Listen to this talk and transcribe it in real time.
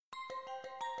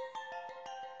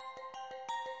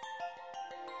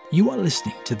You are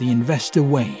listening to The Investor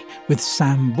Way with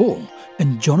Sam Ball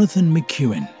and Jonathan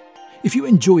McEwen. If you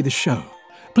enjoy the show,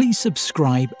 please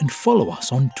subscribe and follow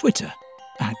us on Twitter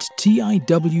at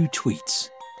TIWTweets.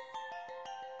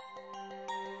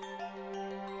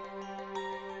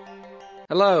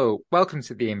 Hello, welcome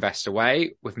to The Investor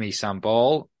Way with me, Sam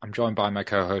Ball. I'm joined by my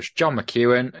co-host, John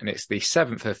McEwen, and it's the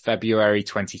 7th of February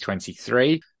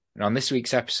 2023. And on this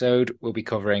week's episode, we'll be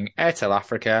covering Airtel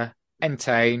Africa,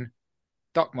 Entain,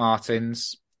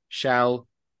 Martens, shel,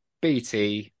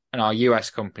 BT, and our US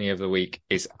company of the week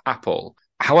is Apple.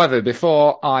 However,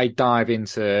 before I dive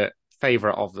into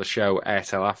favourite of the show,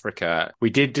 Airtel Africa,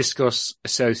 we did discuss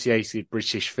associated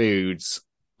British foods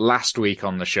last week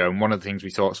on the show, and one of the things we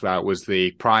talked about was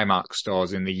the Primark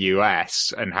stores in the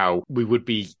US and how we would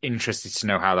be interested to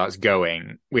know how that's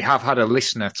going. We have had a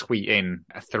listener tweet in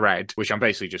a thread, which I'm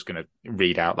basically just going to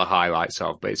read out the highlights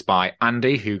of, but it's by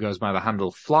Andy, who goes by the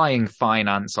handle Flying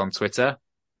Finance on Twitter.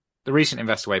 The recent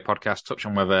Investor Way podcast touched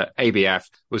on whether ABF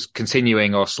was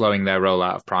continuing or slowing their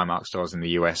rollout of Primark stores in the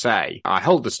USA. I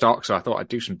hold the stock, so I thought I'd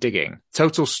do some digging.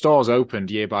 Total stores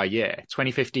opened year by year.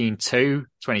 2015, 2,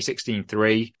 2016,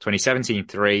 3, 2017,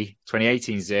 3,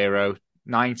 2018, 0,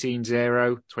 19,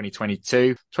 0,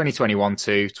 2022, 2021,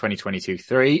 2, 2022,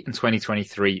 3, and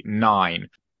 2023, 9.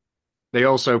 They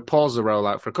also paused the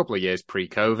rollout for a couple of years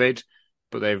pre-COVID,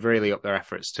 but they've really upped their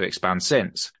efforts to expand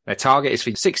since. Their target is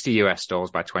for 60 US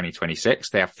stores by 2026.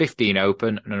 They have 15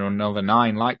 open and another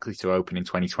 9 likely to open in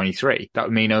 2023. That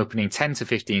would mean opening 10 to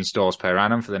 15 stores per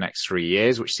annum for the next 3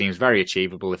 years, which seems very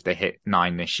achievable if they hit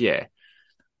 9 this year.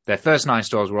 Their first 9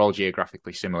 stores were all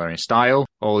geographically similar in style.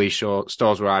 All these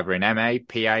stores were either in MA,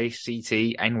 PA,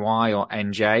 CT, NY, or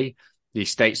NJ.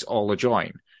 These states all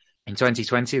adjoin. In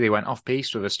 2020, they went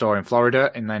off-piste with a store in Florida,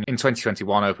 and then in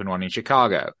 2021 opened one in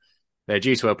Chicago. They're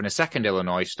due to open a second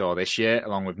Illinois store this year,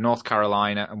 along with North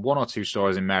Carolina and 1 or 2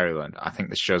 stores in Maryland. I think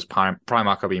this shows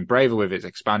Primark are being braver with its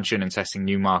expansion and testing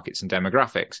new markets and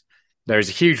demographics. There is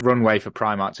a huge runway for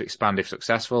Primark to expand if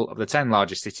successful. Of the 10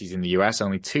 largest cities in the US,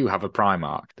 only 2 have a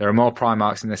Primark. There are more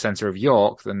Primarks in the centre of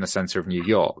York than the centre of New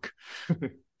York.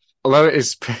 Although it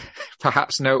is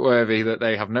perhaps noteworthy that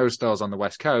they have no stores on the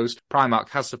West Coast, Primark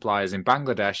has suppliers in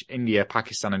Bangladesh, India,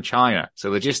 Pakistan and China,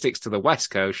 so logistics to the West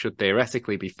Coast should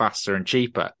theoretically be faster and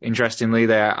cheaper. Interestingly,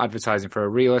 they are advertising for a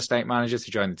real estate manager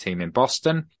to join the team in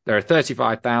Boston. There are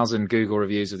 35,000 Google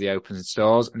reviews of the open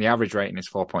stores, and the average rating is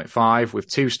 4.5,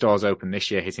 with 2 stores open this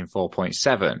year hitting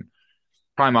 4.7.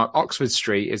 Primark Oxford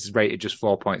Street is rated just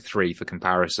 4.3 for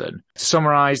comparison. To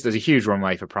summarise, there's a huge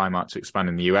runway for Primark to expand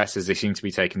in the US as they seem to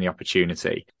be taking the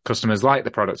opportunity. Customers like the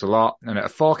product a lot, and at a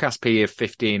forecast PE of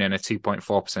 15 and a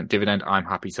 2.4% dividend, I'm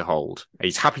happy to hold.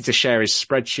 He's happy to share his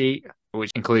spreadsheet,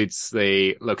 which includes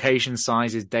the location,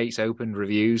 sizes, dates opened,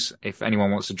 reviews, if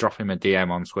anyone wants to drop him a DM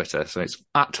on Twitter. So it's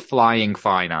at Flying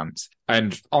Finance.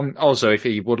 And also, if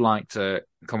he would like to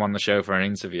come on the show for an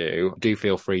interview, do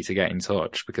feel free to get in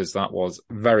touch, because that was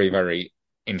very, very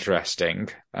interesting.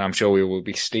 And I'm sure we will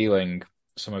be stealing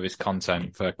some of his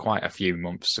content for quite a few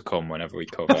months to come whenever we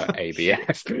cover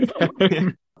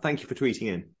ABF. Thank you for tweeting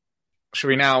in. Shall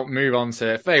we now move on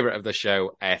to favourite of the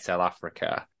show, Airtel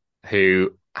Africa,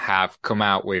 who have come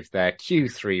out with their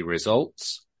Q3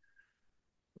 results.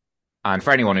 And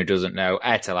for anyone who doesn't know,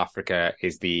 Airtel Africa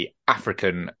is the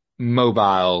African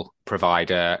mobile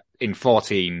provider in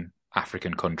 14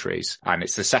 African countries, and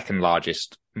it's the second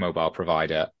largest mobile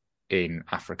provider in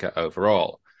Africa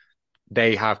overall.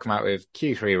 They have come out with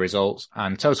Q3 results,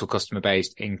 and total customer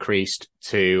base increased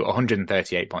to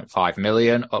 138.5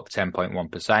 million, up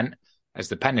 10.1%, as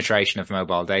the penetration of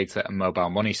mobile data and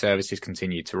mobile money services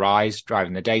continued to rise,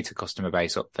 driving the data customer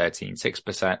base up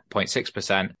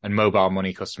 13.6%, and mobile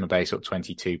money customer base up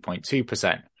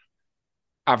 22.2%.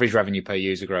 Average revenue per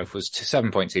user growth was to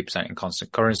 7.2% in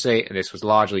constant currency, and this was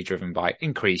largely driven by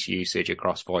increased usage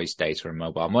across voice, data, and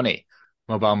mobile money.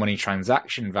 Mobile money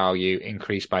transaction value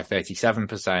increased by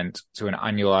 37% to an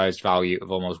annualized value of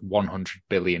almost $100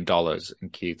 billion in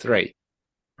Q3.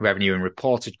 Revenue in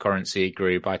reported currency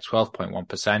grew by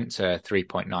 12.1% to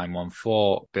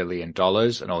 $3.914 billion,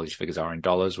 and all these figures are in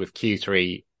dollars, with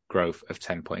Q3 growth of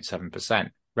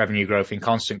 10.7%. Revenue growth in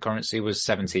constant currency was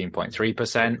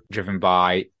 17.3%, driven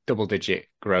by double-digit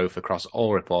growth across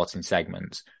all reporting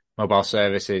segments. Mobile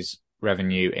services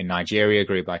revenue in Nigeria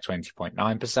grew by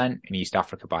 20.9%, in East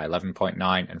Africa by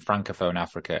 11.9%, and Francophone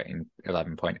Africa in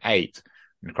 11.8%,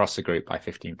 and across the group by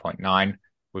 15.9%,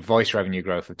 with voice revenue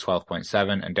growth of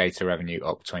 12.7% and data revenue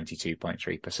up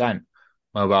 22.3%.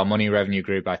 Mobile money revenue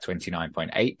grew by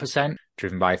 29.8%,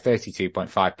 driven by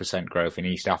 32.5% growth in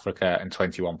East Africa and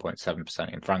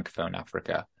 21.7% in Francophone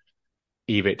Africa.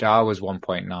 EBITDA was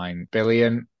 1.9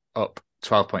 billion, up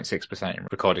 12.6% in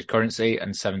recorded currency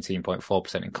and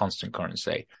 17.4% in constant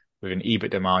currency, with an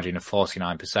EBITDA margin of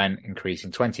 49%,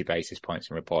 increasing 20 basis points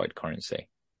in reported currency.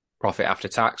 Profit after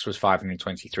tax was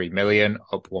 523 million,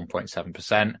 up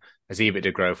 1.7%, as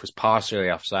EBITDA growth was partially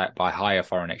offset by higher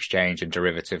foreign exchange and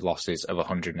derivative losses of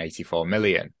 184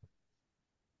 million.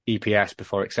 EPS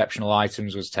before exceptional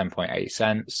items was 10.8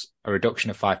 cents, a reduction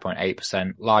of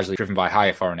 5.8%, largely driven by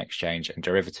higher foreign exchange and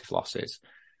derivative losses.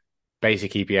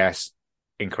 Basic EPS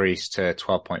increased to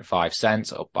 12.5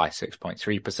 cents, up by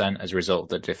 6.3% as a result of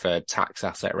the deferred tax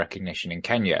asset recognition in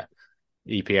Kenya.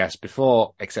 EPS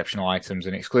before exceptional items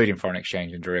and excluding foreign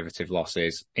exchange and derivative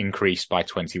losses increased by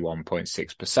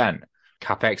 21.6%.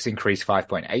 CapEx increased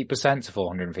 5.8% to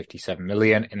 457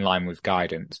 million, in line with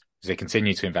guidance, as they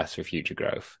continue to invest for future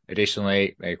growth.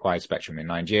 Additionally, they acquired spectrum in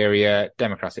Nigeria,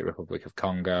 Democratic Republic of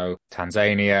Congo,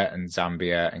 Tanzania, and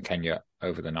Zambia and Kenya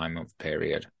over the 9-month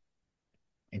period.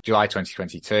 In July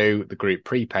 2022, the group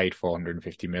prepaid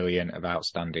 450 million of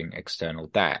outstanding external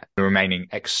debt. The remaining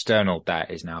external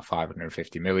debt is now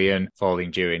 550 million,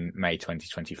 falling due in May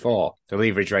 2024. The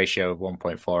leverage ratio of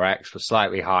 1.4x was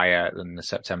slightly higher than the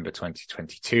September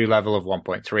 2022 level of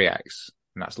 1.3x,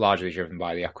 and that's largely driven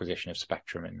by the acquisition of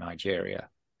spectrum in Nigeria.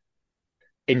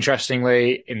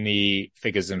 Interestingly, in the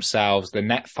figures themselves, the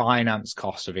net finance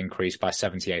costs have increased by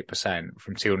 78%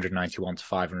 from 291 to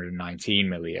 519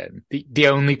 million. The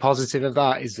only positive of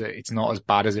that is that it's not as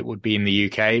bad as it would be in the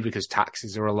UK because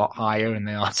taxes are a lot higher and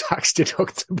they are tax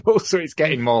deductible. So it's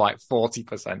getting more like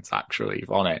 40% tax relief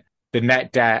on it. The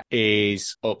net debt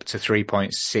is up to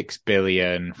 3.6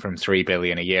 billion from 3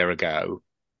 billion a year ago.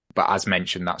 But as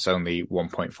mentioned, that's only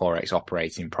 1.4x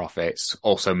operating profits.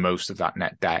 Also, most of that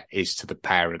net debt is to the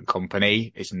parent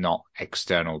company. It's not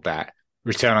external debt.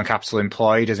 Return on capital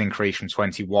employed has increased from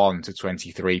 21 to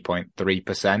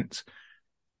 23.3%.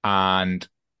 And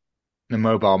the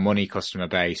mobile money customer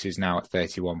base is now at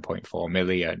 31.4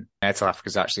 million. Airtel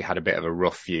Africa's actually had a bit of a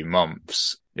rough few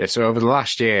months. Yeah, so over the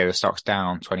last year, the stock's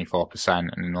down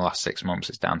 24%, and in the last 6 months,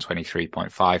 it's down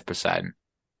 23.5%.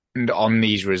 And on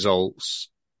these results,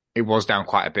 it was down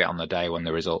quite a bit on the day when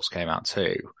the results came out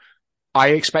too. I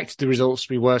expected the results to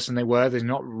be worse than they were. There's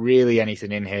not really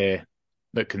anything in here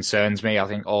that concerns me. I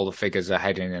think all the figures are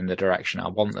heading in the direction I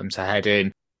want them to head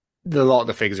in. A lot of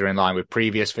the figures are in line with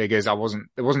previous figures. There wasn't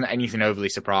anything overly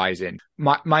surprising.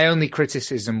 My only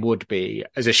criticism would be,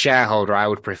 as a shareholder, I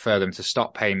would prefer them to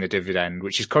stop paying the dividend,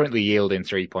 which is currently yielding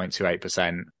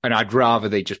 3.28%. And I'd rather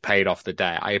they just paid off the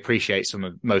debt. I appreciate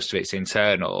most of it's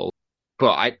internal.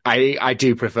 But I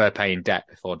do prefer paying debt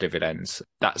before dividends.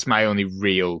 That's my only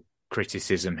real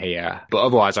criticism here. But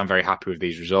otherwise, I'm very happy with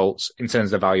these results. In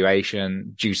terms of the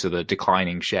valuation, due to the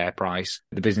declining share price,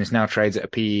 the business now trades at a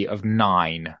PE of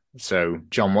 9. So,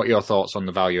 John, what are your thoughts on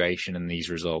the valuation and these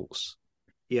results?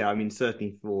 Yeah, I mean,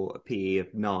 certainly for a PE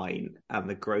of 9 and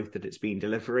the growth that it's been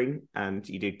delivering, and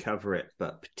you did cover it,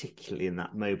 but particularly in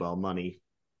that mobile money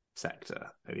sector,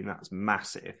 I mean, that's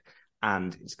massive.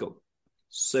 And it's got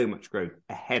so much growth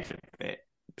ahead of it,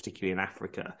 particularly in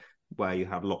Africa, where you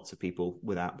have lots of people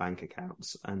without bank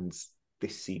accounts. And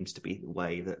this seems to be the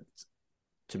way that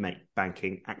to make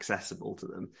banking accessible to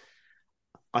them.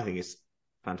 I think it's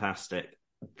fantastic.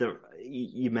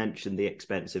 You mentioned the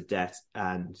expensive debt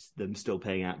and them still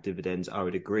paying out dividends. I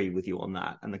would agree with you on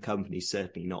that. And the company's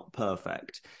certainly not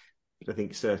perfect. But I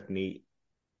think certainly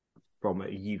from a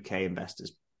UK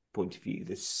investor's point of view,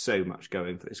 there's so much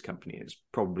going for this company. It's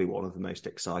probably one of the most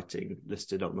exciting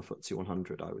listed on the FTSE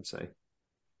 100, I would say.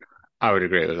 I would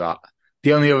agree with that.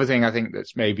 The only other thing I think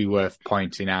that's maybe worth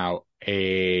pointing out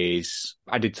is,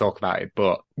 I did talk about it,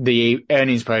 but the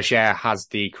earnings per share has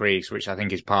decreased, which I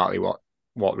think is partly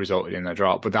what resulted in the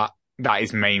drop. But that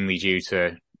is mainly due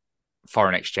to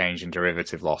foreign exchange and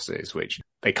derivative losses, which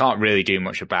they can't really do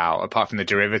much about, apart from the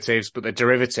derivatives. But the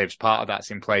derivatives, part of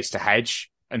that's in place to hedge.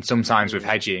 And sometimes with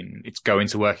hedging, it's going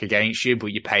to work against you, but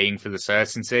you're paying for the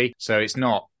certainty. So it's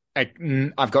not,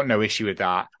 I've got no issue with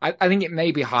that. I think it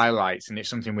maybe highlights, and it's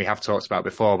something we have talked about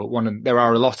before, but there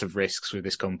are a lot of risks with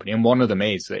this company. And one of them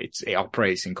is that it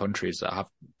operates in countries that have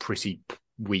pretty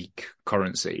weak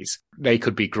currencies. They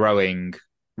could be growing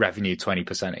revenue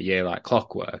 20% a year like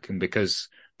clockwork. And because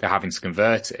they're having to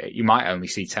convert it, you might only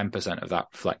see 10% of that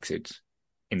reflected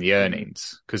in the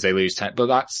earnings because they lose 10, but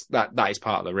that is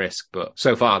part of the risk. But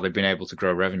so far they've been able to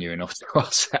grow revenue enough to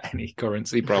offset any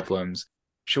currency problems.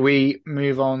 Shall we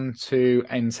move on to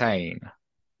Entain?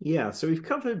 Yeah, so we've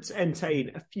covered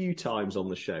Entain a few times on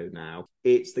the show now.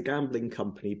 It's the gambling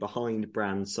company behind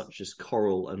brands such as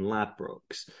Coral and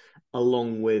Ladbrokes,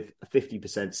 along with a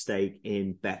 50% stake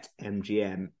in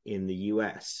BetMGM in the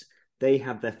US. They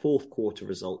have their fourth quarter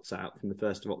results out from the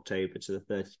 1st of October to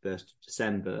the 31st of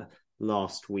December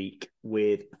last week,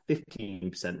 with a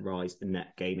 15% rise in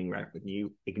net gaming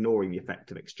revenue, ignoring the effect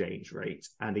of exchange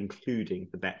rates and including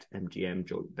the BetMGM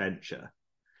joint venture.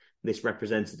 This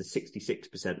represented a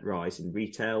 66% rise in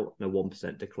retail and a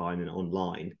 1% decline in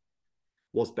online.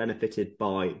 Was benefited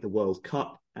by the World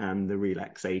Cup and the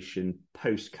relaxation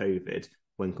post-COVID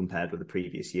when compared with the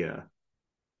previous year.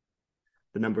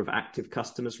 The number of active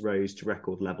customers rose to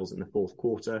record levels in the fourth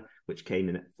quarter, which came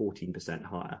in at 14%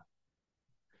 higher.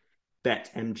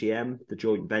 BetMGM, the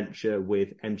joint venture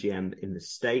with MGM in the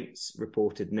States,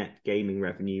 reported net gaming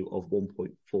revenue of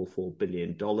 $1.44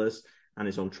 billion and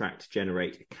is on track to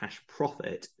generate a cash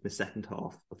profit in the second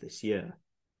half of this year.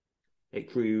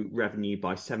 It grew revenue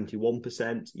by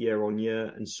 71% year on year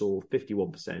and saw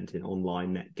 51% in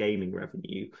online net gaming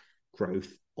revenue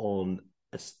growth on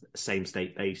a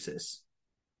same-state basis.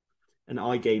 And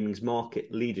iGaming's market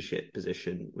leadership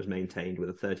position was maintained with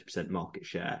a 30% market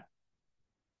share.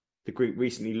 The group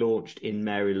recently launched in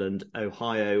Maryland,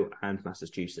 Ohio, and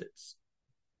Massachusetts.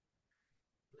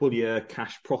 Full-year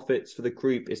cash profits for the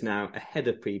group is now ahead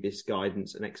of previous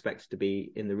guidance and expected to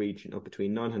be in the region of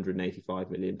between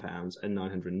 £985 million and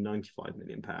 £995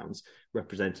 million,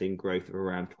 representing growth of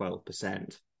around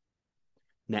 12%.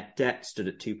 Net debt stood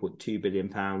at £2.2 billion,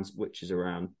 which is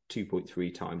around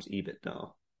 2.3 times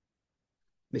EBITDA.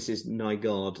 Mrs.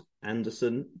 Nygaard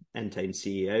Anderson, Entain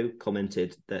CEO,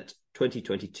 commented that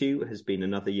 2022 has been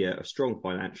another year of strong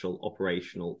financial,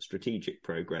 operational, strategic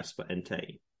progress for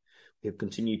Entain. We have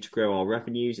continued to grow our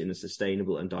revenues in a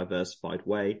sustainable and diversified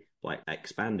way by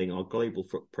expanding our global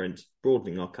footprint,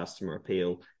 broadening our customer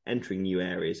appeal, entering new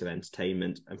areas of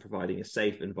entertainment, and providing a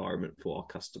safe environment for our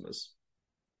customers.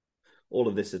 All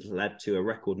of this has led to a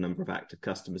record number of active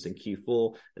customers in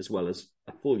Q4, as well as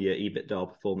a full-year EBITDA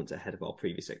performance ahead of our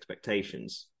previous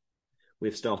expectations. We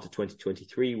have started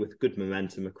 2023 with good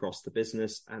momentum across the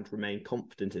business and remain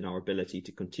confident in our ability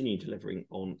to continue delivering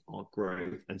on our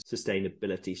growth and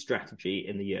sustainability strategy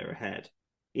in the year ahead.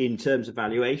 In terms of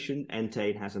valuation,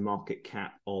 Entain has a market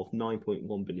cap of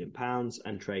 £9.1 billion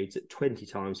and trades at 20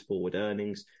 times forward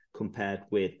earnings, compared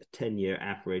with a 10-year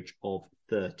average of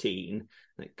 13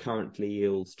 that currently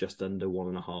yields just under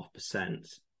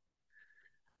 1.5%.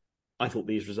 I thought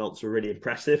these results were really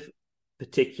impressive,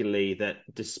 particularly that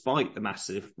despite the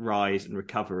massive rise and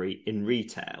recovery in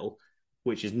retail,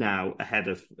 which is now ahead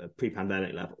of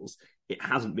pre-pandemic levels, it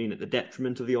hasn't been at the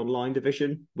detriment of the online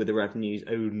division, with the revenues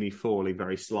only falling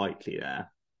very slightly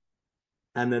there.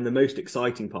 And then the most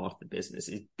exciting part of the business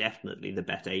is definitely the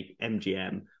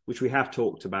BetMGM, which we have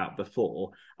talked about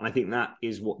before. And I think that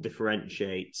is what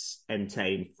differentiates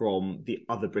Entain from the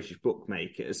other British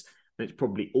bookmakers. And it's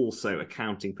probably also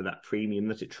accounting for that premium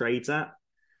that it trades at.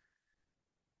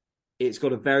 It's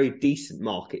got a very decent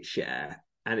market share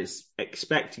and it's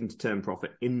expecting to turn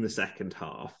profit in the second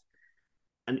half.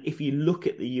 And if you look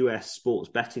at the US sports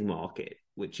betting market,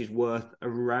 which is worth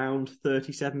around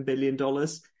 $37 billion,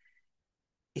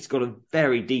 it's got a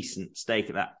very decent stake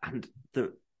at that. And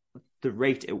the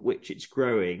rate at which it's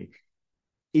growing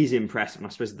is impressive. And I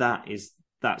suppose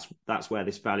that's where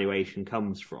this valuation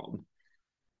comes from.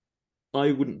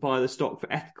 I wouldn't buy the stock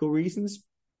for ethical reasons,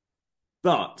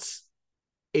 but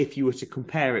if you were to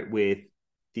compare it with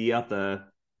the other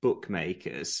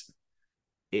bookmakers,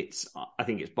 I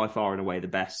think it's by far and away the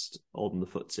best on the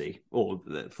FTSE or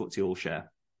the FTSE All Share.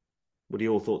 What are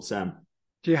your thoughts, Sam?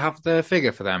 Do you have the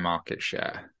figure for their market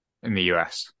share in the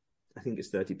US? I think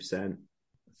it's 30%.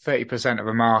 30% of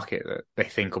a market that they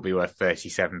think will be worth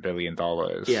 $37 billion.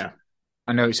 Yeah.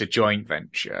 I know it's a joint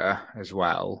venture as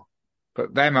well,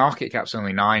 but their market cap's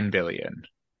only $9 billion.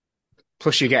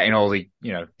 Plus you're getting all the,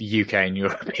 the UK and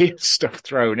European stuff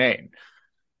thrown in.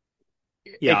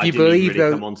 Yeah, if you I believe didn't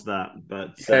really come onto that,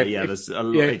 but there's a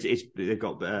lot. They've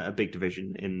got a big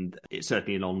division it's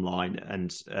certainly in online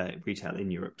and retail in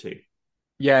Europe too.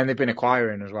 Yeah, and they've been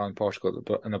acquiring as well in Portugal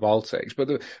and the Baltics. But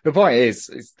the point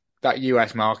is that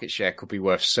US market share could be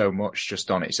worth so much just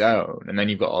on its own, and then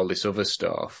you've got all this other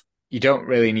stuff. You don't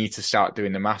really need to start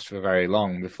doing the maths for very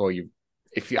long before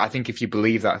I think if you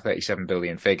believe that 37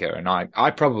 billion figure, and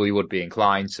I probably would be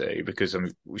inclined to, because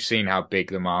we've seen how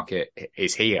big the market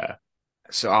is here.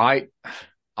 So I'd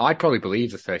probably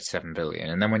believe the 37 billion.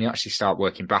 And then when you actually start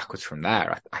working backwards from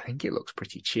there, I think it looks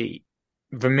pretty cheap.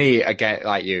 For me, again,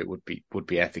 like you, it would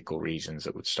be ethical reasons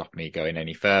that would stop me going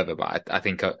any further. But I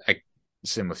think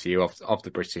similar to you, of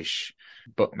the British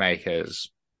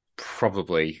bookmakers,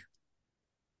 probably,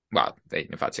 well,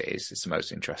 in fact it's the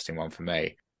most interesting one for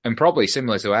me. And probably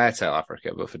similar to Airtel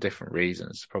Africa, but for different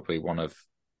reasons. Probably one of,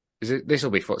 this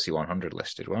will be FTSE 100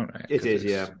 listed, won't it? It is,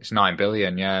 yeah. It's 9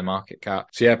 billion, market cap.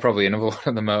 So yeah, probably another one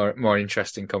of the more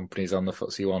interesting companies on the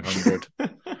FTSE 100.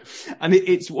 And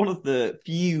it's one of the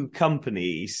few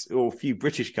companies, or few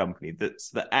British companies,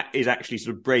 that is actually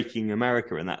sort of breaking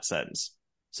America in that sense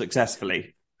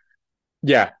successfully.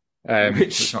 Yeah.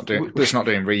 It's not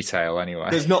doing retail anyway.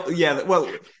 There's not, yeah.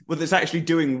 Well, it's actually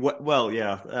doing well.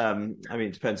 Yeah. I mean,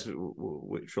 it depends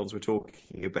which ones we're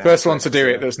talking about. First one to do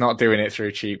it that's not doing it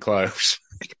through cheap clothes.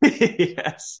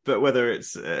 Yes, but whether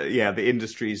it's the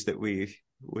industries that we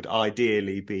would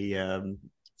ideally be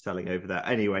selling over there.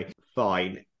 Anyway,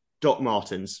 fine. Doc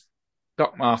Martens.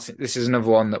 Doc Martens. This is another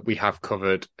one that we have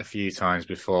covered a few times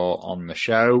before on the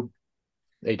show.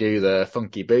 They do the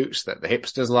funky boots that the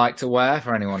hipsters like to wear,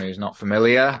 for anyone who's not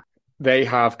familiar. They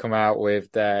have come out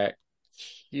with their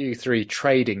Q3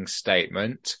 trading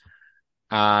statement,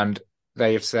 and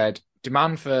they have said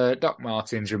demand for Doc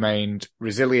Martens remained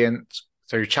resilient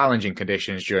through challenging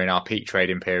conditions during our peak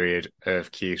trading period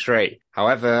of Q3.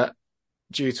 However,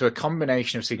 due to a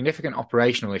combination of significant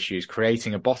operational issues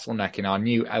creating a bottleneck in our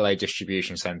new LA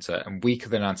distribution center and weaker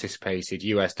than anticipated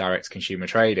US direct-to-consumer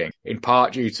trading, in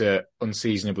part due to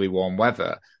unseasonably warm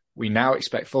weather, we now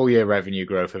expect full-year revenue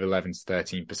growth of 11 to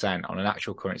 13% on an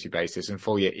actual currency basis and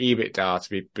full-year EBITDA to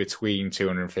be between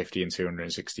 250 and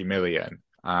 260 million.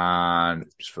 And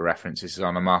just for reference, this is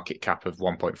on a market cap of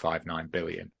 1.59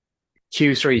 billion.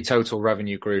 Q3 total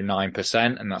revenue grew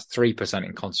 9%, and that's 3%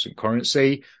 in constant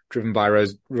currency, driven by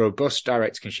robust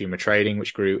direct-to-consumer trading,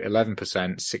 which grew 11%,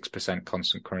 6%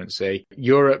 constant currency.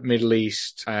 Europe, Middle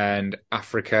East, and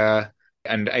Africa,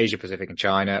 and Asia Pacific and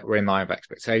China were in line with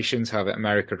expectations. However,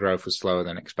 America growth was slower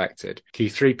than expected.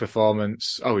 Q3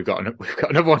 performance. Oh, we've got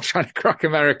another one trying to crack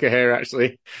America here,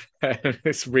 actually.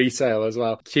 It's retail as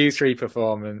well. Q3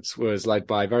 performance was led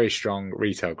by very strong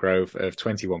retail growth of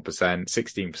 21%,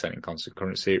 16% in constant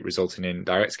currency, resulting in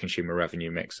direct consumer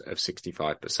revenue mix of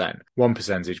 65%, 1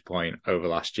 percentage point over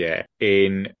last year.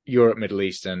 In Europe, Middle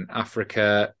East, and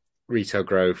Africa, retail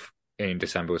growth in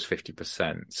December was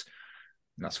 50%.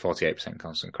 And that's 48%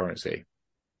 constant currency.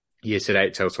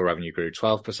 Year-to-date, total revenue grew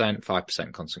 12%,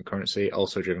 5% constant currency,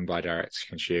 also driven by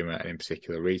direct-to-consumer and in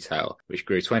particular retail, which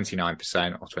grew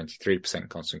 29% or 23%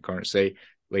 constant currency,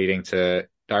 leading to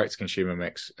direct-to-consumer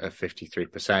mix of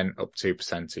 53%, up 2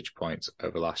 percentage points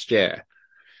over last year.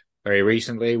 Very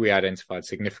recently, we identified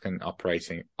significant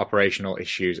operational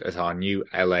issues at our new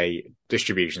LA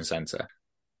distribution center.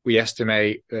 We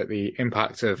estimate that the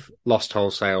impact of lost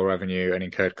wholesale revenue and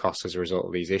incurred costs as a result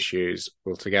of these issues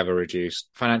will together reduce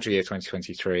financial year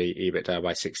 2023 EBITDA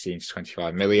by 16 to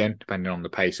 25 million, depending on the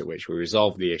pace at which we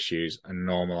resolve the issues and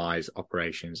normalise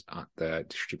operations at the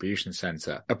distribution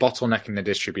centre. A bottleneck in the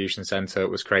distribution centre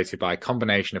was created by a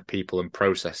combination of people and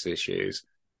process issues.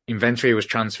 Inventory was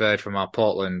transferred from our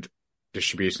Portland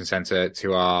distribution centre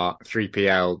to our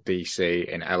 3PL DC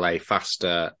in LA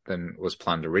faster than was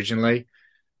planned originally.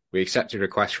 We accepted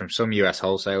requests from some US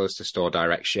wholesalers to store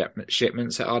direct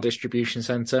shipments at our distribution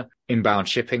center. Inbound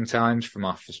shipping times from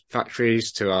our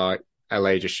factories to our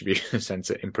LA distribution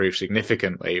center improved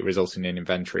significantly, resulting in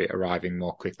inventory arriving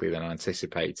more quickly than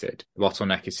anticipated. The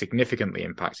bottleneck is significantly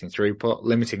impacting throughput,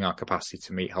 limiting our capacity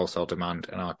to meet wholesale demand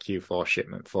and our Q4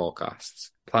 shipment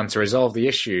forecasts. Plan to resolve the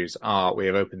issues are we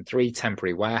have opened 3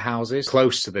 temporary warehouses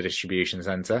close to the distribution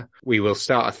center. We will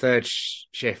start a third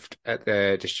shift at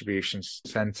the distribution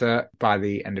center by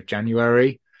the end of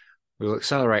January. We will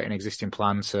accelerate an existing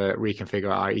plan to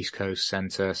reconfigure our East Coast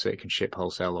center so it can ship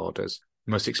wholesale orders.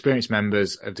 The most experienced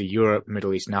members of the Europe,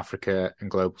 Middle East and Africa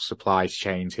and global supply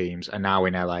chain teams are now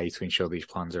in LA to ensure these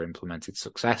plans are implemented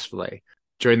successfully.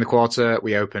 During the quarter,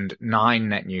 we opened 9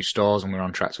 net new stores and we're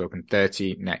on track to open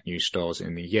 30 net new stores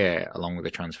in the year, along with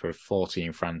the transfer of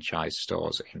 14 franchise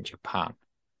stores in Japan.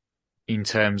 In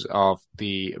terms of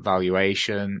the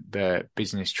valuation, the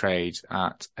business trades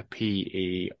at a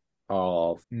PE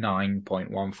of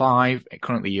 9.15. It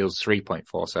currently yields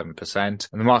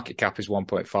 3.47%, and the market cap is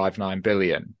 1.59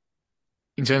 billion.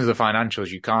 In terms of the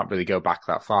financials, you can't really go back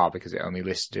that far because it only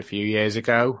listed a few years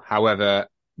ago. However,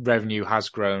 revenue has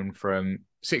grown from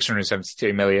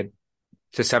 672 million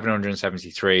to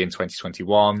 773 in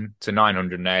 2021 to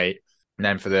 908. And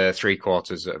then for the 3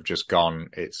 quarters that have just gone,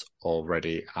 it's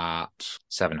already at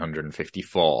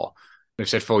 754. They've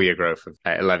said full year growth of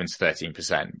 11 to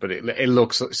 13%, but it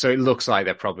looks like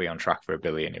they're probably on track for $1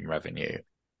 billion in revenue.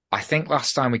 I think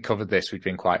last time we covered this, we'd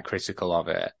been quite critical of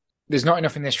it. there's not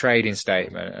enough in this trading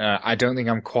statement. I don't think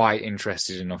I'm quite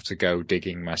interested enough to go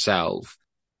digging myself.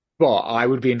 But I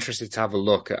would be interested to have a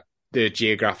look at the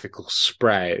geographical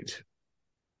spread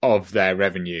of their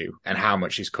revenue and how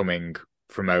much is coming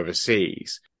from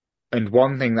overseas. And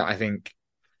one thing that I think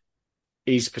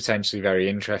is potentially very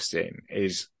interesting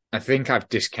is, I think I've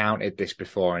discounted this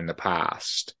before in the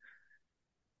past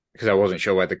because I wasn't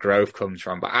sure where the growth comes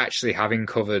from, but actually having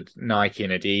covered Nike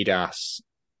and Adidas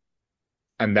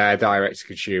and their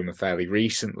direct-to-consumer fairly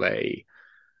recently,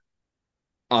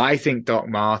 I think Doc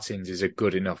Martens is a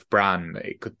good enough brand that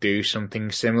it could do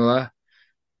something similar.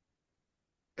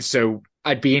 So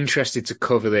I'd be interested to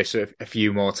cover this a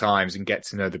few more times and get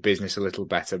to know the business a little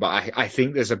better. But I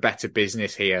think there's a better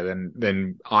business here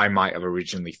than I might have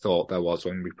originally thought there was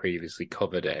when we previously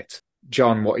covered it.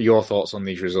 John, what are your thoughts on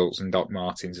these results and Doc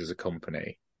Martens as a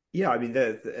company? Yeah, I mean,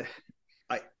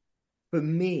 for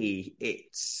me,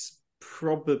 it's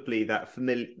probably that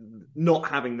not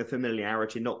having the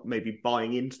familiarity, not maybe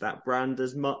buying into that brand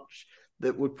as much,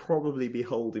 that would probably be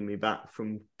holding me back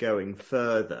from going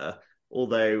further.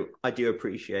 Although I do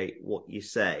appreciate what you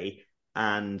say,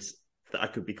 and that I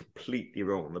could be completely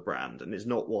wrong on the brand, and it's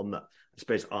not one that I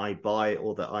suppose I buy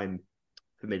or that I'm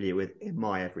familiar with in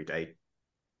my everyday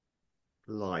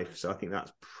life. So I think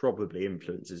that probably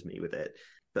influences me with it.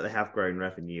 But they have grown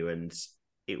revenue, and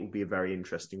it will be a very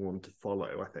interesting one to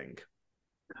follow, I think.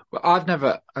 Well, I've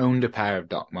never owned a pair of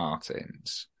Doc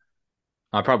Martens.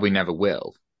 I probably never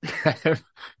will.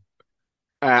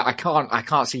 I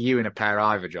can't see you in a pair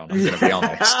either, John. I'm going to be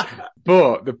honest.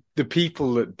 But the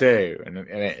people that do, and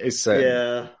it is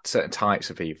certain types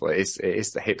of people. It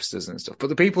is the hipsters and stuff. But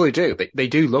the people who do, they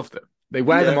do love them. They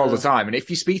wear them all the time. And if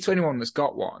you speak to anyone that's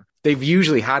got one, they've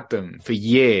usually had them for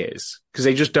years because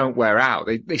they just don't wear out.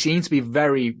 They seem to be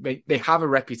they have a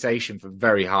reputation for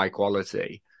very high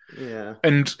quality. Yeah.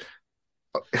 And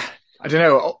I don't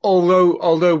know,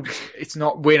 although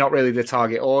we're not really the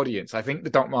target audience, I think the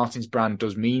Doc Martens brand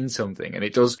does mean something, and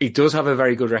it does have a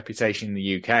very good reputation in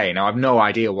the UK. Now, I've no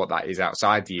idea what that is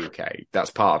outside the UK.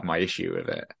 That's part of my issue with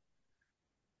it.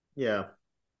 Yeah.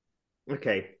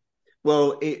 Okay.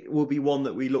 Well, it will be one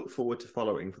that we look forward to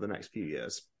following for the next few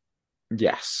years.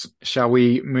 Yes. Shall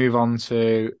we move on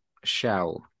to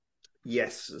Shell?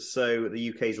 Yes, so the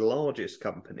UK's largest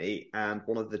company and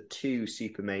one of the two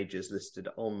super majors listed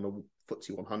on the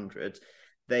FTSE 100,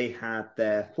 they had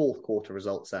their fourth quarter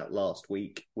results out last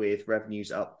week with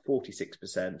revenues up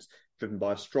 46%, driven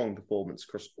by a strong performance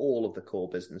across all of the core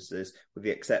businesses, with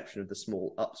the exception of the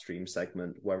small upstream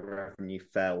segment where revenue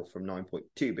fell from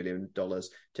 $9.2 billion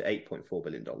to $8.4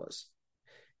 billion.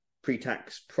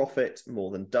 Pre-tax profit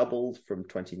more than doubled from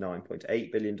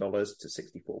 $29.8 billion to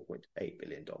 $64.8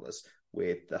 billion,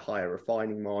 with the higher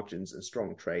refining margins and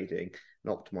strong trading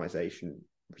and optimization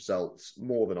results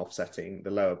more than offsetting the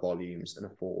lower volumes and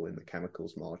a fall in the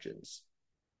chemicals margins.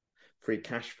 Free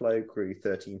cash flow grew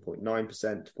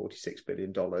 13.9% to $46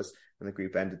 billion, and the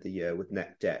group ended the year with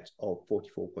net debt of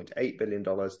 $44.8 billion,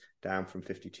 down from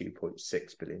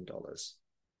 $52.6 billion.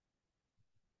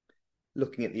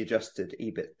 Looking at the adjusted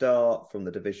EBITDA from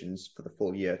the divisions for the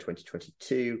full year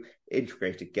 2022,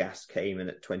 integrated gas came in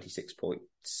at $26.6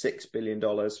 billion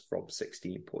from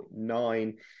 $16.9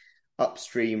 billion,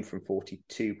 upstream from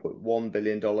 $42.1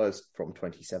 billion from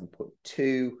 $27.2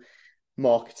 billion,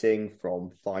 marketing from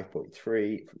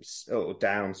 5.3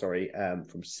 down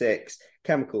from 6,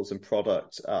 chemicals and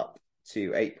products up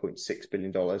to $8.6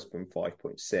 billion from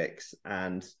 5.6,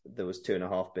 and there was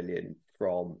 $2.5 billion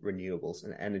from renewables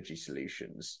and energy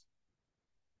solutions.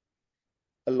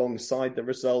 Alongside the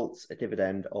results, a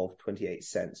dividend of 28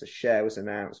 cents a share was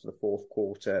announced for the fourth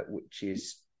quarter, which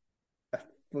is a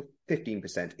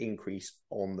 15% increase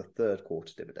on the third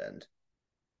quarter dividend.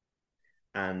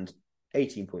 And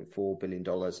 $18.4 billion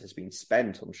has been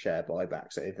spent on share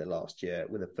buybacks over the last year,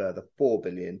 with a further $4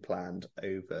 billion planned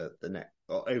over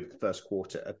the first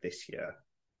quarter of this year.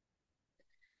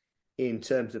 In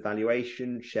terms of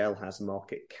valuation, Shell has a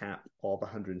market cap of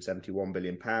 £171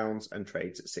 billion and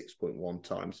trades at 6.1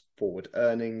 times forward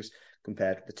earnings,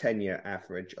 compared with the 10-year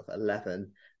average of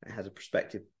 11. It has a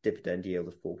prospective dividend yield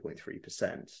of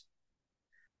 4.3%.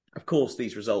 Of course,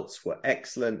 these results were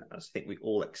excellent, as I think we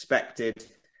all expected.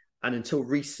 And until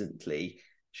recently,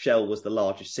 Shell was the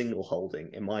largest single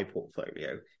holding in my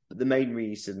portfolio. But the main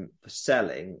reason for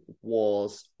selling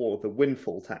was all of the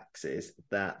windfall taxes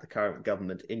that the current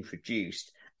government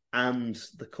introduced and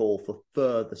the call for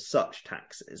further such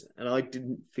taxes. And I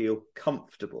didn't feel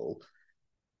comfortable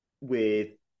with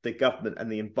the government and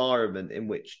the environment in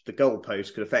which the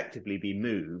goalpost could effectively be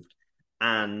moved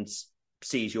and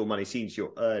seize your money, seize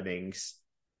your earnings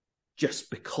just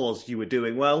because you were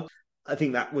doing well. I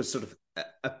think that was sort of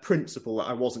a principle that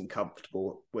I wasn't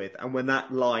comfortable with. And when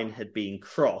that line had been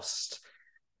crossed,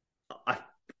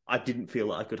 I didn't feel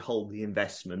that I could hold the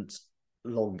investment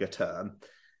longer term.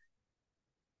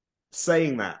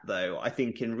 Saying that, though, I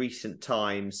think in recent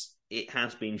times, it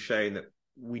has been shown that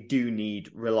we do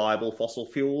need reliable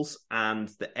fossil fuels and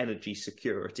that energy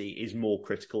security is more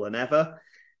critical than ever.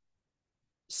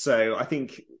 So I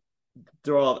think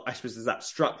there's that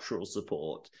structural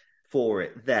support for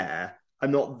it there.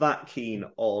 I'm not that keen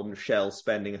on Shell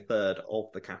spending a third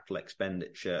of the capital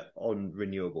expenditure on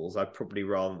renewables. I'd probably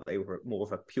rather they were more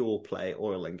of a pure play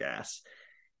oil and gas.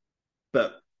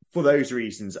 But for those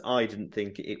reasons, I didn't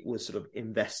think it was sort of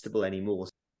investable anymore.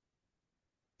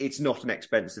 It's not an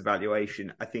expensive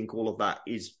valuation. I think all of that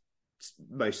is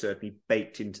most certainly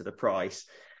baked into the price.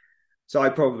 So I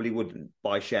probably wouldn't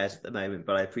buy shares at the moment,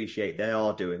 but I appreciate they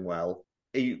are doing well.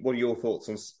 What are your thoughts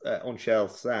on Shell,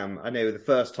 Sam? I know the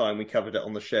first time we covered it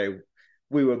on the show,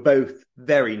 we were both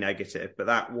very negative, but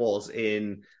that was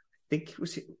in, I think it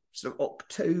was sort of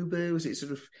October, was it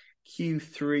sort of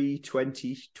Q3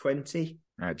 2020?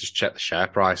 I just check the share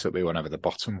price. It'll be whenever the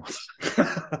bottom was.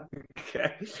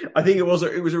 Okay, I think it was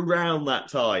around that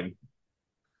time.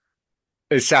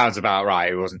 It sounds about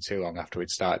right. It wasn't too long after we'd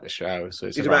started the show, so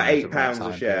it's about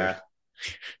 £8 a share.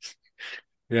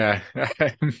 Yeah.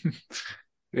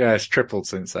 Yeah, it's tripled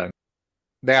since then.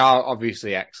 They are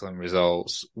obviously excellent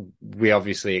results. We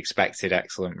obviously expected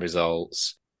excellent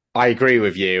results. I agree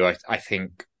with you. I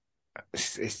think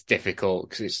it's difficult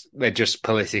because they're just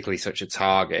politically such a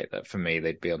target that for me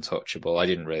they'd be untouchable. I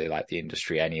didn't really like the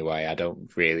industry anyway. I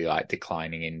don't really like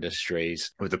declining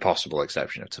industries, with the possible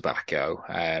exception of tobacco,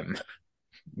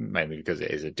 mainly because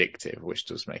it is addictive, which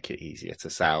does make it easier to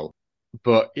sell.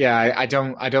 But yeah, I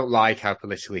don't like how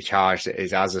politically charged it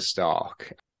is as a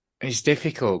stock. It's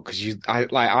difficult because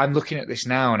I'm looking at this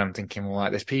now and I'm thinking, well,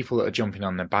 like, there's people that are jumping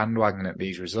on the bandwagon at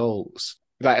these results.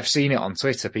 Like, I've seen it on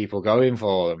Twitter, people going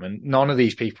for them, and none of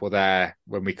these people were there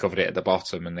when we covered it at the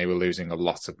bottom and they were losing a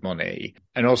lot of money.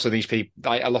 And also these people,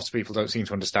 like, a lot of people don't seem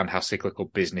to understand how cyclical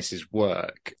businesses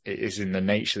work. It is in the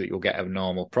nature that you'll get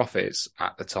abnormal profits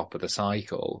at the top of the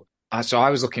cycle. So I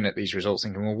was looking at these results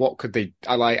thinking, well, what could they,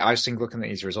 I was looking at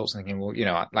these results thinking, well, you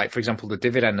know, like, for example, the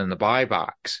dividend and the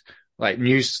buybacks, like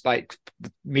news, like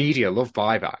media love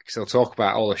buybacks. They'll talk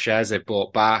about all the shares they've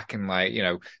bought back and, like, you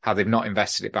know, how they've not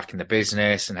invested it back in the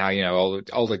business and how, you know,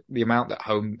 all the amount that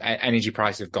home energy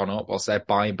prices have gone up whilst they're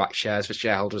buying back shares for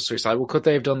shareholders. So it's like, well, could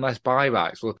they have done less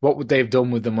buybacks? Well, what would they have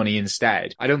done with the money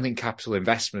instead? I don't think capital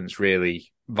investment's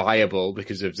really viable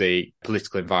because of the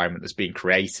political environment that's being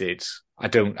created. I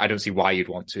don't see why you'd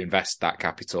want to invest that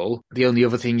capital. The only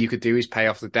other thing you could do is pay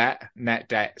off the debt. Net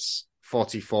debt's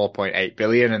 44.8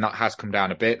 billion, and that has come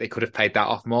down a bit. They could have paid that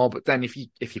off more, but then if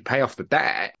you pay off the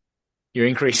debt, you're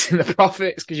increasing the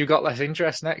profits because you've got less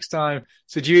interest next time.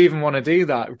 So do you even want to do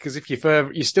that? Because if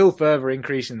you're still further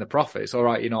increasing the profits, all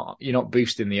right, you're not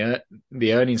boosting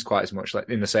the earnings quite as much, like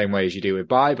in the same way as you do with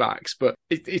buybacks. But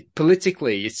it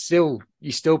politically, you're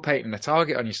still painting a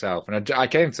target on yourself. And I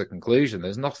came to the conclusion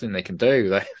there's nothing they can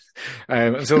do.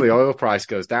 Until the oil price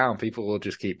goes down, people will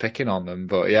just keep picking on them.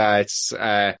 But yeah, it's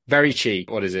very cheap.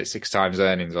 What is it? 6 times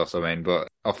earnings or something, but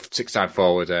off 6 times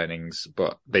forward earnings,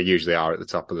 but they usually are at the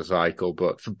top of the cycle.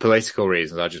 But for political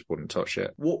reasons, I just wouldn't touch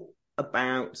it. What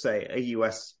about, say, a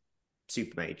US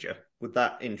super major? Would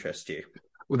that interest you?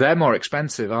 Well, they're more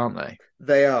expensive, aren't they?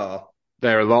 They are.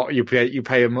 They're a lot. You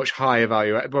pay a much higher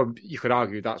value. Well, you could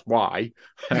argue that's why,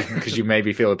 because you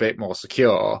maybe feel a bit more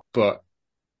secure. But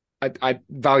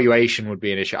valuation would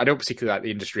be an issue. I don't particularly like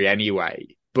the industry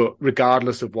anyway. But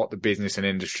regardless of what the business and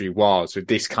industry was, with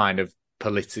this kind of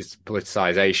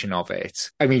politicization of it.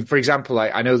 I mean, for example,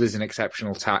 I know there's an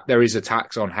exceptional tax. There is a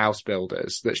tax on house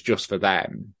builders that's just for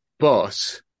them,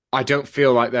 but I don't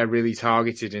feel like they're really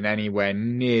targeted in anywhere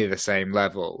near the same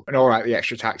level. And all right, the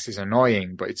extra tax is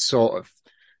annoying, but it's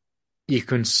you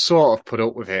can sort of put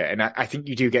up with it. And I think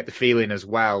you do get the feeling as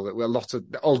well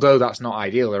that although that's not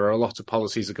ideal, there are a lot of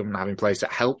policies the government have in place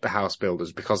that help the house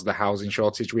builders because of the housing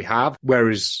shortage we have.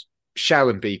 Whereas Shell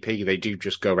and BP, they do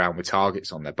just go around with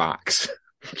targets on their backs.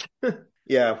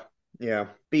 Yeah.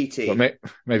 BT. But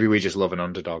maybe we just love an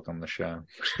underdog on the show.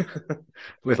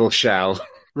 Little Shell.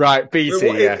 Right, BT,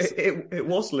 yes. It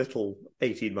was little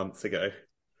 18 months ago.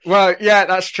 Well, yeah,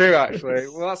 that's true, actually.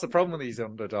 Well, that's the problem with these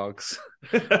underdogs.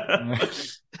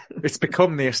 It's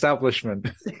become the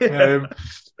establishment.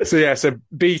 So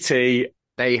BT,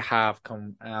 they have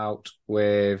come out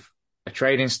with a a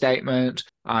trading statement,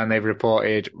 and they've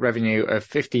reported revenue of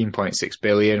 15.6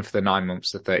 billion for the 9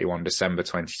 months to 31 December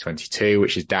 2022,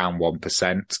 which is down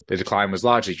 1%. The decline was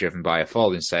largely driven by a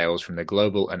fall in sales from the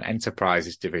global and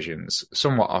enterprises divisions,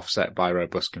 somewhat offset by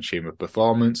robust consumer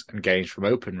performance and gains from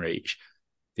Openreach.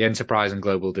 The enterprise and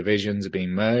global divisions are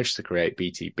being merged to create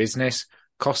BT Business.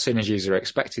 Cost synergies are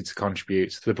expected to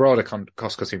contribute to the broader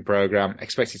cost-cutting programme,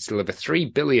 expected to deliver 3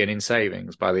 billion in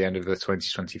savings by the end of the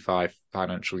 2025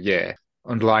 financial year.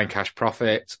 Underlying cash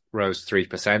profit rose 3%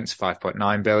 to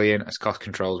 5.9 billion as cost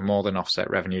controls more than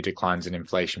offset revenue declines and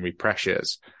inflationary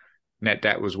pressures. Net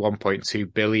debt was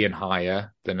 1.2 billion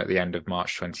higher than at the end of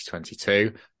March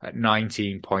 2022 at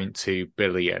 19.2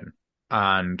 billion.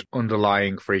 And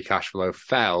underlying free cash flow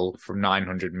fell from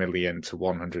 900 million to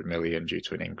 100 million due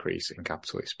to an increase in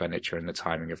capital expenditure and the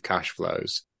timing of cash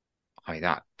flows.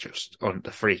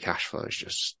 The free cash flow is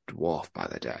just dwarfed by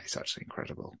the day. It's actually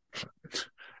incredible.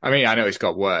 I mean, I know it's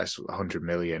got worse, 100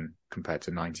 million compared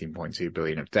to 19.2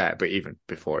 billion of debt, but even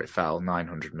before it fell,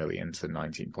 900 million to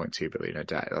 19.2 billion of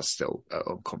debt, that's still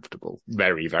uncomfortable,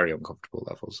 very, very uncomfortable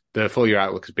levels. The full year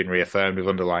outlook has been reaffirmed with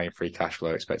underlying free cash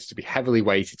flow expected to be heavily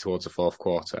weighted towards the fourth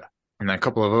quarter. And then a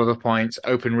couple of other points.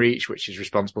 Openreach, which is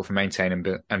responsible for maintaining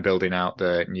and building out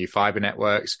the new fibre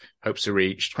networks, hopes to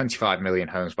reach 25 million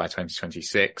homes by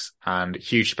 2026. And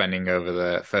huge spending over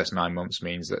the first 9 months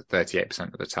means that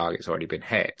 38% of the target's already been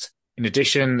hit. In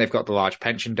addition, they've got the large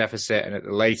pension deficit. And at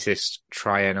the latest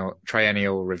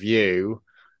triennial review,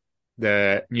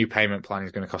 the new payment plan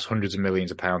is going to cost hundreds of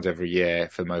millions of pounds every year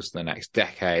for most of the next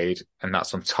decade. And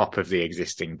that's on top of the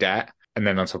existing debt. And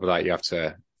then on top of that, you have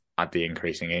to add the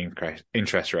increasing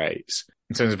interest rates.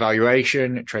 In terms of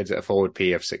valuation, it trades at a forward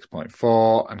PE of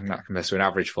 6.4, and that compares to an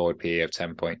average forward PE of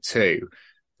 10.2.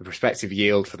 The prospective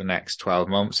yield for the next 12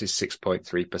 months is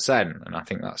 6.3%, and I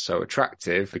think that's so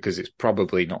attractive because it's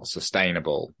probably not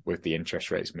sustainable with the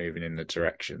interest rates moving in the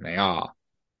direction they are.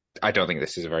 I don't think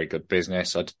this is a very good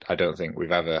business. I don't think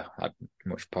we've ever had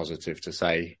much positive to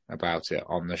say about it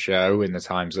on the show in the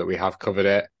times that we have covered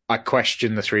it. I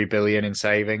question the 3 billion in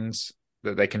savings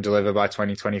that they can deliver by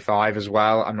 2025 as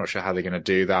well. I'm not sure how they're going to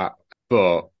do that.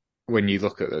 But when you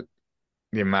look at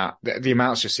the amount, the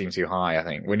amounts just seem too high, I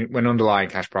think. When underlying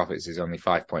cash profits is only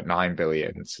 5.9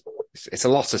 billion, it's a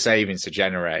lot of savings to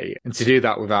generate. And to do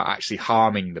that without actually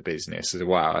harming the business as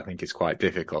well, I think it's quite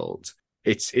difficult.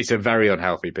 It's a very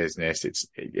unhealthy business.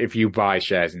 If you buy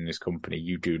shares in this company,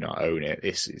 you do not own it.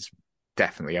 This is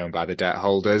definitely owned by the debt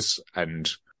holders, and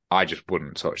I just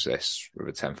wouldn't touch this with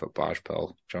a 10-foot barge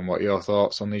pole. John, what are your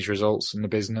thoughts on these results in the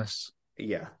business?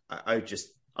 Yeah, I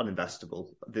just uninvestable.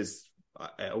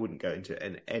 I wouldn't go into it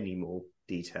in any more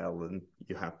detail than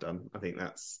you have done. I think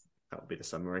that would be the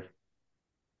summary.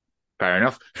 Fair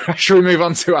enough. Shall we move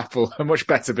on to Apple, a much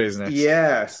better business?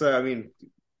 Yeah, so I mean,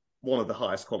 one of the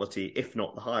highest quality, if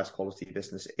not the highest quality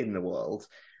business in the world,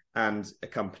 and a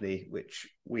company which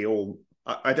we all,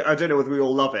 I don't know whether we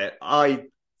all love it. I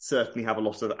certainly have a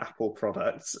lot of Apple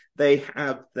products. They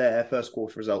had their first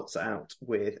quarter results out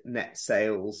with net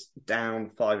sales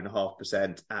down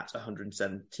 5.5% at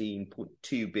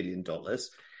 $117.2 billion.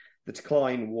 The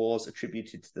decline was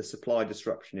attributed to the supply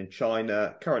disruption in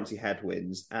China, currency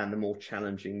headwinds, and the more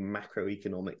challenging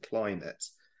macroeconomic climate.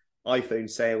 iPhone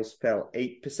sales fell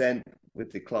 8%,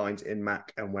 with declines in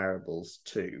Mac and wearables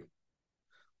too.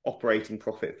 Operating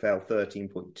profit fell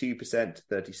 13.2% to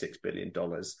 $36 billion,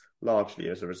 largely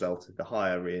as a result of the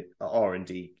higher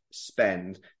R&D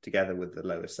spend together with the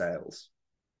lower sales.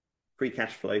 Free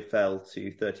cash flow fell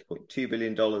to $30.2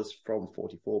 billion from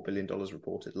 $44 billion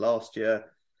reported last year,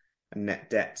 and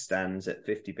net debt stands at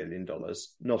 $50 billion,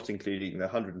 not including the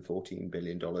 $114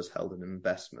 billion held in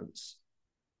investments.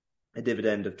 A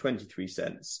dividend of 23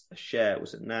 cents a share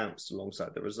was announced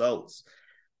alongside the results,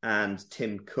 and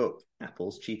Tim Cook,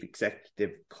 Apple's chief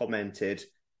executive, commented,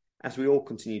 "As we all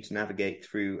continue to navigate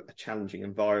through a challenging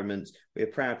environment, we are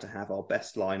proud to have our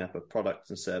best lineup of products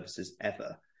and services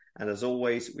ever. And as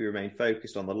always, we remain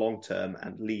focused on the long term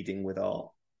and leading with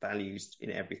our values in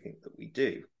everything that we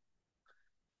do."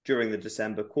 During the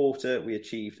December quarter, we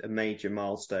achieved a major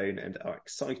milestone and are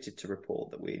excited to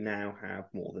report that we now have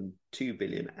more than 2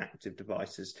 billion active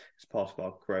devices as part of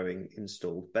our growing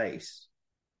installed base.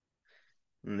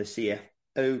 And the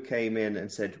CFO came in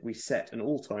and said, "We set an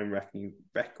all-time revenue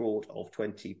record of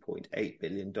 $20.8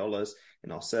 billion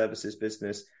in our services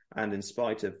business, and in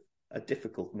spite of a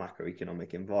difficult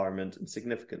macroeconomic environment and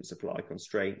significant supply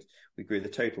constraint, we grew the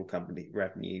total company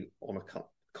revenue on a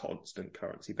constant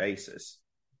currency basis."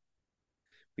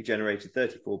 We generated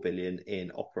 $34 billion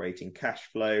in operating cash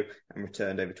flow and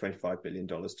returned over $25 billion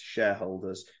to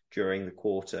shareholders during the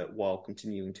quarter while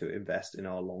continuing to invest in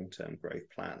our long-term growth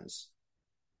plans.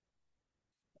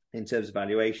 In terms of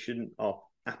valuation,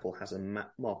 Apple has a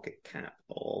market cap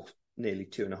of nearly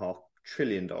 $2.5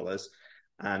 trillion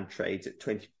and trades at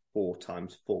 24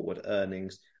 times forward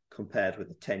earnings compared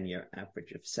with a 10-year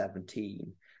average of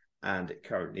 17, and it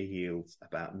currently yields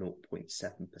about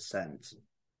 0.7%.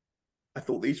 I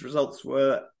thought these results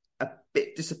were a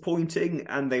bit disappointing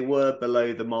and they were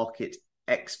below the market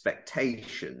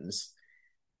expectations.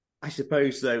 I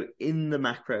suppose, though, in the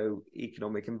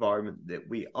macroeconomic environment that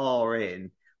we are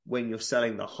in, when you're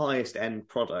selling the highest end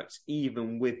products,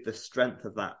 even with the strength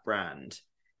of that brand,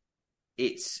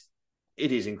 it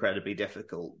is incredibly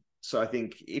difficult. So I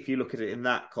think if you look at it in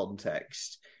that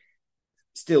context,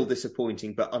 still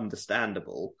disappointing but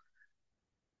understandable.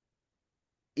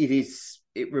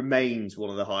 It remains one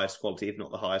of the highest quality, if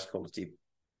not the highest quality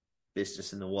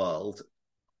business in the world.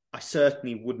 I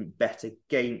certainly wouldn't bet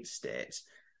against it,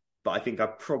 but I think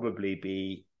I'd probably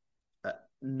be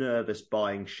nervous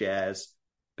buying shares,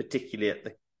 particularly at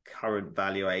the current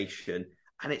valuation.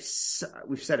 And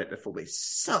we've said it before, but it's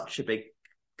such a big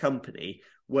company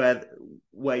where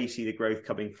you see the growth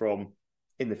coming from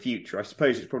in the future. I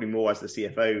suppose it's probably more, as the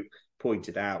CFO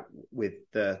pointed out, with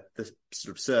the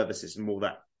sort of services and more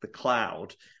that the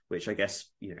cloud, which I guess,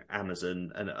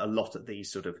 Amazon and a lot of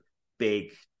these sort of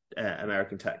big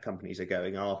American tech companies are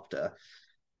going after.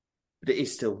 But it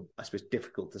is still, I suppose,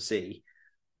 difficult to see.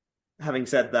 Having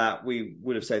said that, we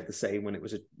would have said the same when it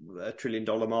was a $1 trillion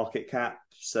market cap.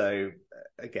 So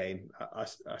again, I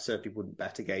certainly wouldn't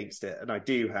bet against it. And I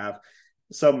do have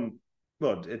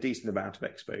a decent amount of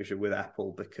exposure with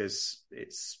Apple because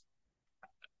it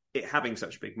having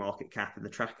such a big market cap in the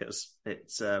trackers,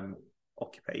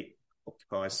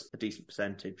 occupies a decent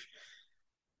percentage.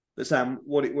 But Sam,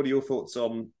 what are your thoughts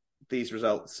on these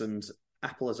results and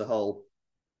Apple as a whole?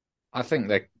 I think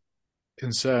they're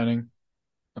concerning.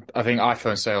 I think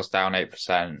iPhone sales down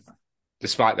 8%,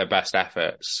 despite their best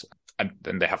efforts, and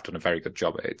they have done a very good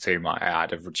job at it too, might I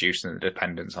add, of reducing the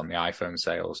dependence on the iPhone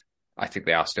sales. I think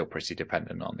they are still pretty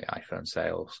dependent on the iPhone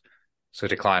sales. So a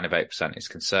decline of 8% is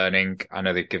concerning. I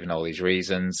know they've given all these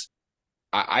reasons.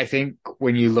 I think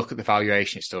when you look at the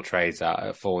valuation, it still trades at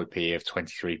a forward PE of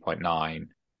 23.9.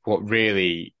 What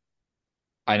really,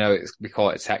 I know we call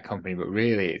it a tech company, but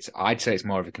really I'd say it's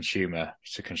more of a consumer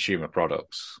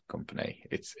products company.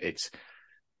 It's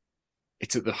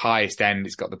at the highest end.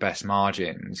 It's got the best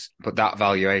margins, but that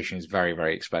valuation is very,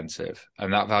 very expensive.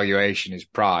 And that valuation is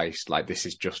priced like this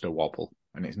is just a wobble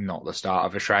and it's not the start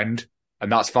of a trend. And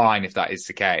that's fine if that is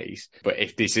the case. But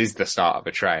if this is the start of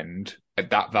a trend at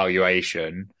that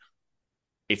valuation,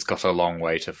 it's got a long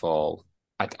way to fall.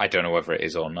 I don't know whether it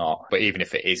is or not, but even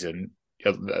if it isn't,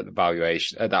 that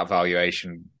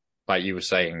valuation, like you were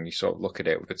saying, you sort of look at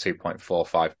it with a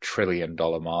 $2.45 trillion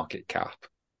market cap.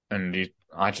 And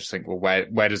I just think, well,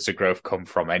 where does the growth come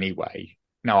from anyway?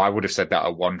 No, I would have said that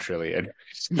at 1 trillion.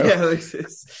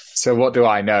 So what do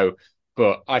I know?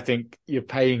 But I think you're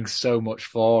paying so much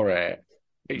for it.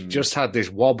 It's just had this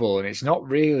wobble and it's not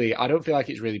really, I don't feel like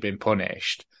it's really been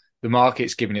punished. The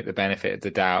market's giving it the benefit of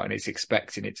the doubt and it's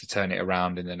expecting it to turn it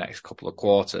around in the next couple of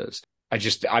quarters.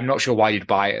 I'm not sure why you'd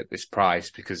buy it at this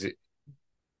price because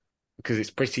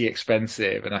it's pretty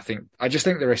expensive. And I just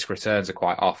think the risk returns are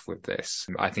quite off with this.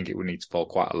 I think it would need to fall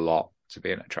quite a lot to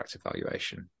be an attractive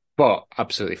valuation, but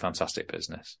absolutely fantastic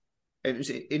business. It was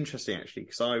interesting, actually,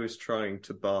 because I was trying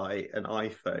to buy an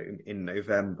iPhone in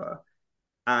November,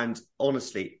 and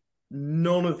honestly,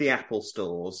 none of the Apple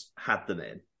stores had them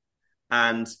in.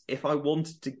 And if I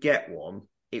wanted to get one,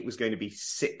 it was going to be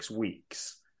 6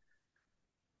 weeks.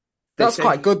 That's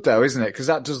quite good, though, isn't it? Because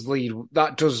that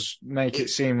does make it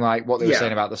seem like what they were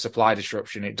saying about the supply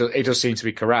disruption. It does seem to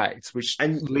be correct, which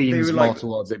leans more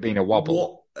towards it being a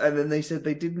wobble. And then they said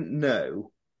they didn't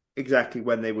know exactly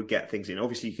when they would get things in.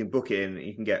 Obviously, you can book in and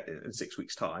you can get it in 6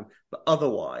 weeks' time, but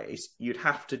otherwise, you'd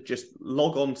have to just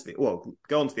go onto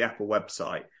the Apple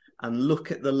website and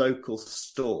look at the local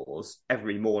stores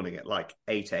every morning at like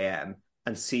 8 a.m.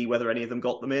 and see whether any of them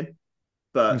got them in.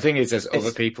 But the thing is, there's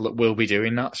other people that will be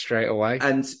doing that straight away.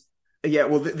 And yeah,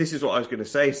 well, this is what I was going to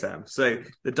say, Sam. So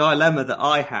the dilemma that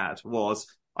I had was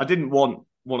I didn't want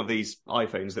one of these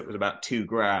iPhones that was about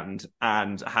 $2,000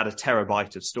 and had a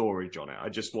terabyte of storage on it. I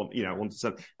just wanted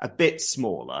something a bit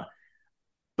smaller.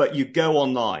 But you go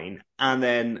online and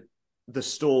then the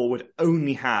store would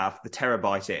only have the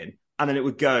terabyte in, and then it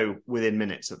would go within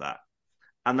minutes of that.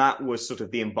 And that was sort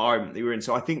of the environment that we were in.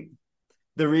 So I think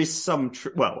there is some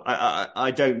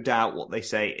I don't doubt what they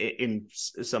say in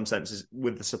some senses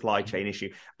with the supply chain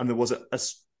issue, and there was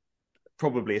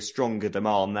probably a stronger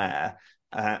demand there,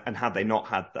 and had they not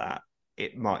had that,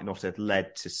 it might not have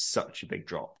led to such a big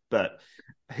drop. But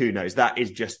who knows? That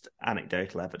is just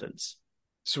anecdotal evidence.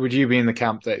 So would you be in the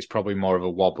camp that it's probably more of a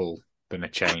wobble than a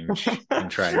change in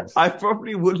trends? I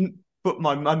probably wouldn't put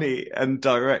my money and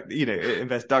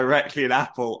invest directly in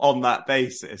Apple on that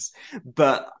basis,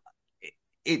 but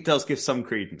it does give some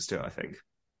credence to it, I think.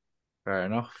 Fair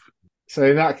enough. So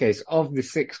in that case, of the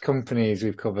 6 companies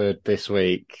we've covered this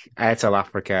week, Airtel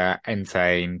Africa,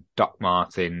 Entain,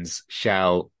 Martens,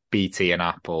 Shell, BT and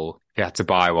Apple, if you had to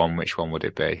buy one, which one would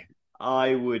it be? I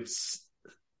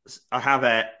have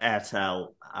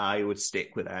Airtel. I would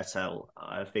stick with Airtel.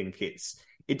 I think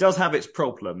it does have its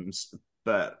problems,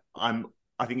 but I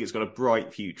think it's got a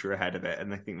bright future ahead of it,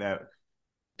 and I think they're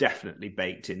definitely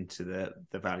baked into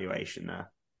the valuation there.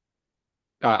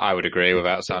 I would agree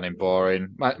without sounding boring.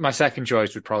 My second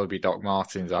choice would probably be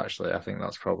Martens. Actually, I think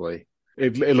that's probably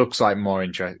it. Looks like more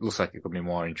interest. Looks like it could be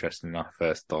more interesting than I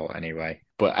first thought. Anyway,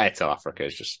 but Airtel Africa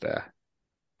is just a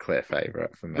clear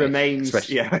favourite for me. It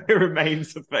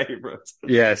remains a favourite.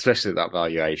 Yeah, especially at that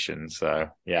valuation. So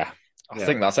yeah, I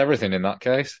think that's everything in that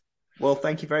case. Well,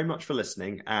 thank you very much for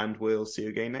listening, and we'll see you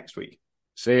again next week.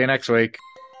 See you next week.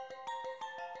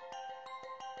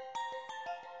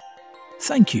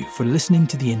 Thank you for listening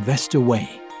to The Investor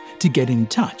Way. To get in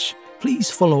touch, please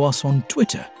follow us on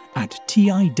Twitter at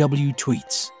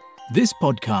TIWTweets. This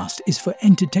podcast is for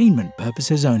entertainment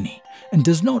purposes only and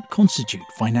does not constitute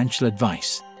financial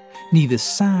advice. Neither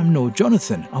Sam nor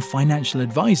Jonathan are financial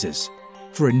advisors.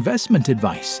 For investment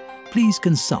advice, please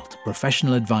consult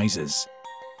professional advisors.